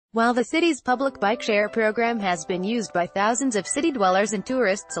While the city's public bike-share program has been used by thousands of city dwellers and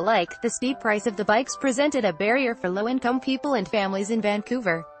tourists alike, the steep price of the bikes presented a barrier for low-income people and families in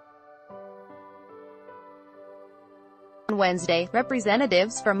Vancouver. On Wednesday,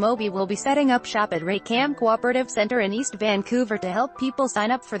 representatives from Mobi will be setting up shop at Raycam Cooperative Centre in East Vancouver to help people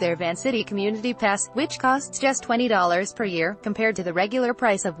sign up for their VanCity Community Pass, which costs just $20 per year, compared to the regular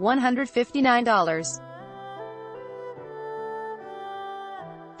price of $159.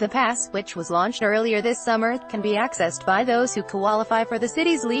 The pass, which was launched earlier this summer, can be accessed by those who qualify for the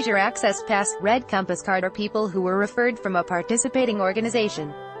city's Leisure Access Pass, Red Compass card, or people who were referred from a participating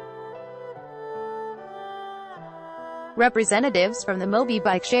organization. Representatives from the Mobi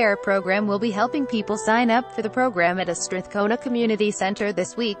Bikeshare program will be helping people sign up for the program at a Strathcona Community Centre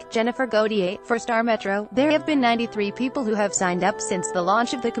this week. Jennifer Gauthier, for Star Metro, there have been 93 people who have signed up since the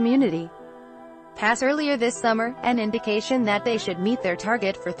launch of the Community Pass earlier this summer, an indication that they should meet their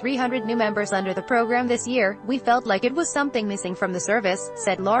target for 300 new members under the program this year. "We felt like it was something missing from the service,"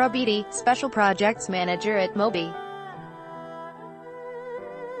 said Laura Beatty, Special Projects Manager at Mobi.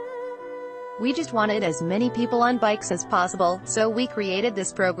 "We just wanted as many people on bikes as possible, so we created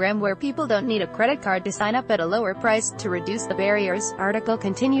this program where people don't need a credit card to sign up at a lower price, to reduce the barriers." Article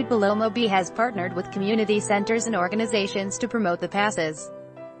continued below. Mobi has partnered with community centers and organizations to promote the passes.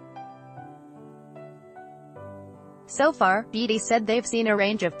 So far, Beatty said they've seen a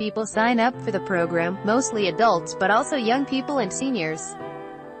range of people sign up for the program, mostly adults but also young people and seniors.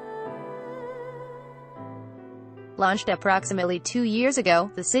 Launched approximately 2 years ago,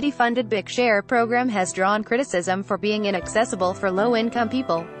 the city-funded Bikeshare program has drawn criticism for being inaccessible for low-income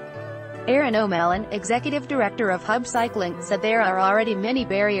people. Aaron O'Malley, executive director of Hub Cycling, said there are already many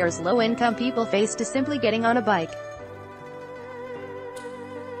barriers low-income people face to simply getting on a bike.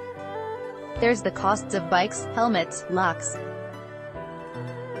 There's the costs of bikes, helmets, locks.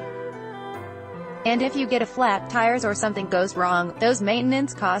 And if you get a flat tires or something goes wrong, those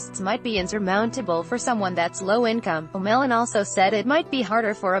maintenance costs might be insurmountable for someone that's low income. O'Malley also said it might be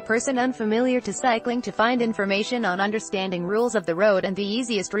harder for a person unfamiliar to cycling to find information on understanding rules of the road and the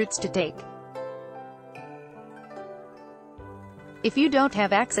easiest routes to take. If you don't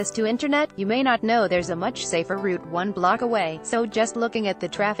have access to internet, you may not know there's a much safer route 1 block away, so just looking at the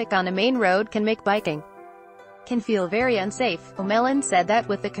traffic on a main road can make biking can feel very unsafe. O'Malley said that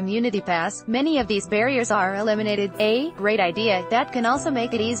with the Community Pass, many of these barriers are eliminated. A great idea that can also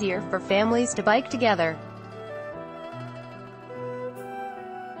make it easier for families to bike together.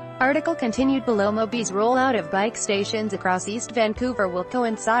 Article continued below. Mobi's rollout of bike stations across East Vancouver will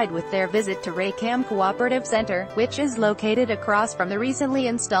coincide with their visit to Raycam Cooperative Centre, which is located across from the recently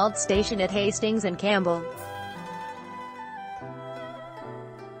installed station at Hastings and Campbell.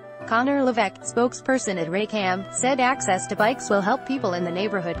 Connor Levesque, spokesperson at Raycam, said access to bikes will help people in the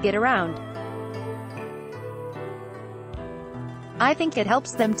neighborhood get around. "I think it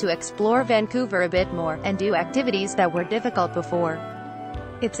helps them to explore Vancouver a bit more, and do activities that were difficult before.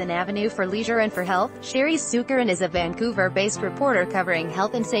 It's an avenue for leisure and for health." Sherry Sukaran is a Vancouver-based reporter covering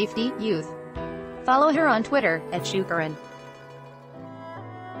health and safety, youth. Follow her on Twitter, @Sukaran.